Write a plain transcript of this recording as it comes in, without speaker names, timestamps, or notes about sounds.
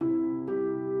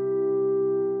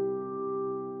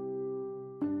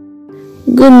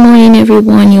Good morning,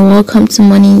 everyone. You're welcome to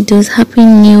Morning Dose. Happy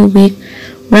New Week.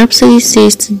 Rhapsody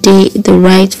says today, the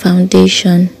right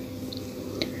foundation.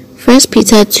 1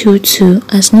 Peter 2:2.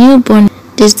 As newborn,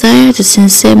 desire the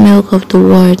sincere milk of the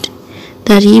word,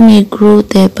 that ye may grow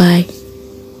thereby.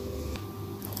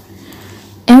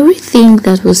 Everything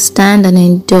that will stand and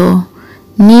endure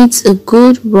needs a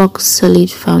good,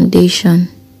 rock-solid foundation.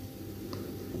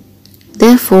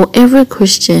 Therefore, every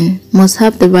Christian must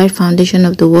have the right foundation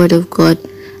of the Word of God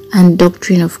and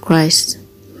doctrine of Christ.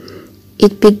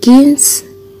 It begins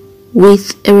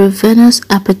with a ravenous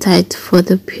appetite for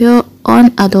the pure,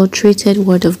 unadulterated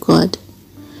Word of God.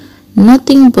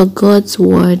 Nothing but God's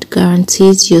Word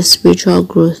guarantees your spiritual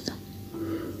growth.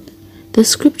 The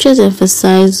scriptures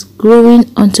emphasize growing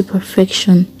unto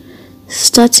perfection,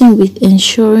 starting with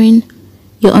ensuring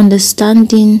you're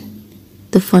understanding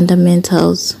the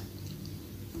fundamentals.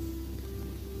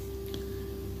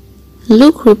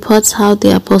 Luke reports how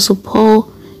the Apostle Paul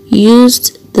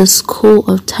used the school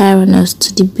of Tyrannus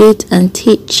to debate and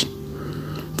teach,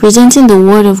 presenting the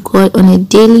Word of God on a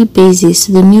daily basis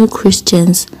to the new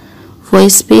Christians for a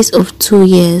space of 2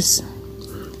 years.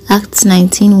 Acts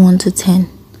 19:1-10.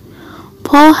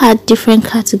 Paul had different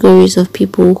categories of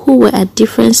people who were at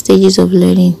different stages of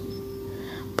learning,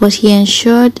 but he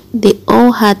ensured they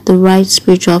all had the right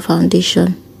spiritual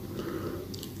foundation.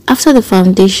 After the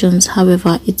foundations,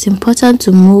 however, it's important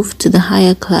to move to the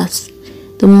higher class,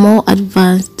 the more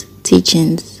advanced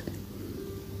teachings.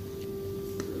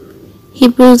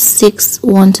 Hebrews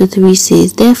 6:1-3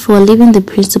 says, Therefore, leaving the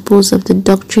principles of the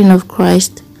doctrine of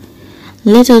Christ,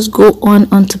 let us go on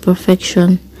unto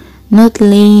perfection, not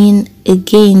laying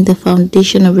again the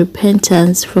foundation of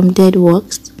repentance from dead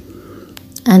works,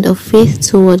 and of faith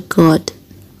toward God,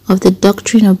 of the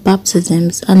doctrine of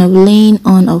baptisms, and of laying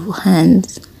on of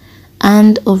hands,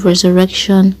 and of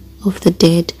resurrection of the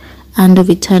dead, and of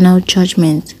eternal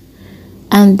judgment.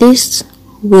 And this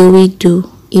will we do,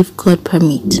 if God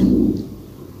permit.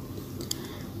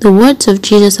 The words of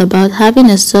Jesus about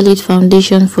having a solid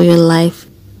foundation for your life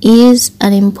is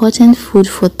an important food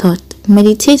for thought.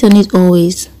 Meditate on it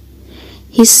always.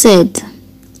 He said,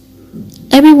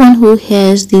 Everyone who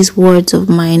hears these words of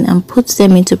mine and puts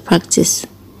them into practice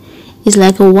is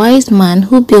like a wise man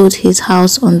who built his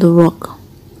house on the rock.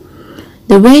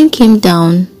 The rain came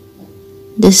down,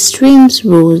 the streams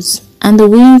rose, and the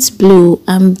winds blew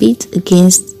and beat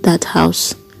against that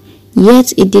house.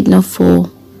 Yet it did not fall,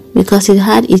 because it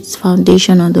had its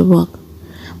foundation on the rock.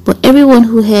 But everyone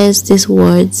who hears these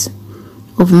words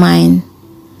of mine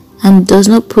and does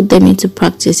not put them into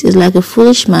practice is like a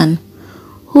foolish man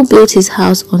who built his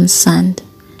house on sand.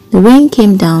 The rain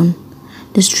came down,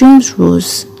 the streams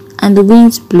rose, and the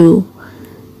winds blew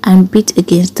and beat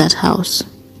against that house,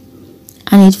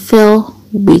 and it fell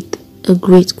with a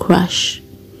great crash.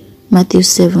 Matthew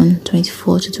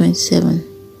 7:24-27.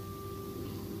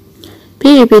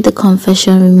 Please repeat the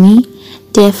confession with me.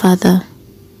 Dear Father,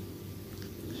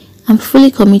 I'm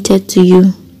fully committed to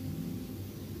you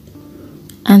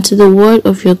and to the word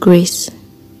of your grace,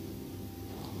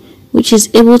 which is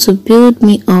able to build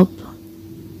me up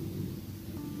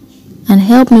and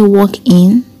help me walk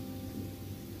in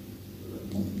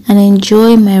and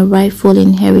enjoy my rightful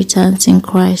inheritance in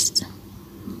Christ.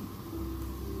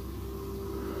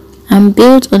 I'm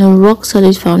built on a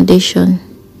rock-solid foundation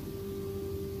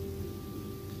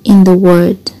in the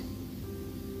Word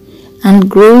and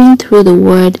growing through the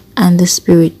Word and the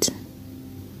Spirit.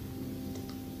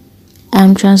 I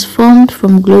am transformed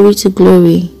from glory to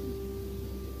glory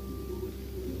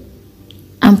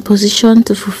and positioned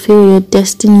to fulfill your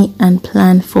destiny and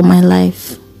plan for my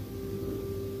life.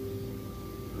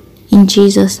 In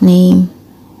Jesus' name,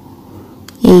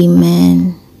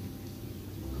 amen.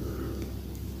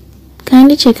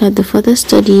 Kindly check out the further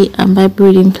study and Bible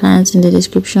reading plans in the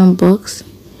description box.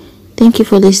 Thank you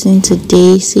for listening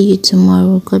today. See you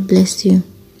tomorrow. God bless you.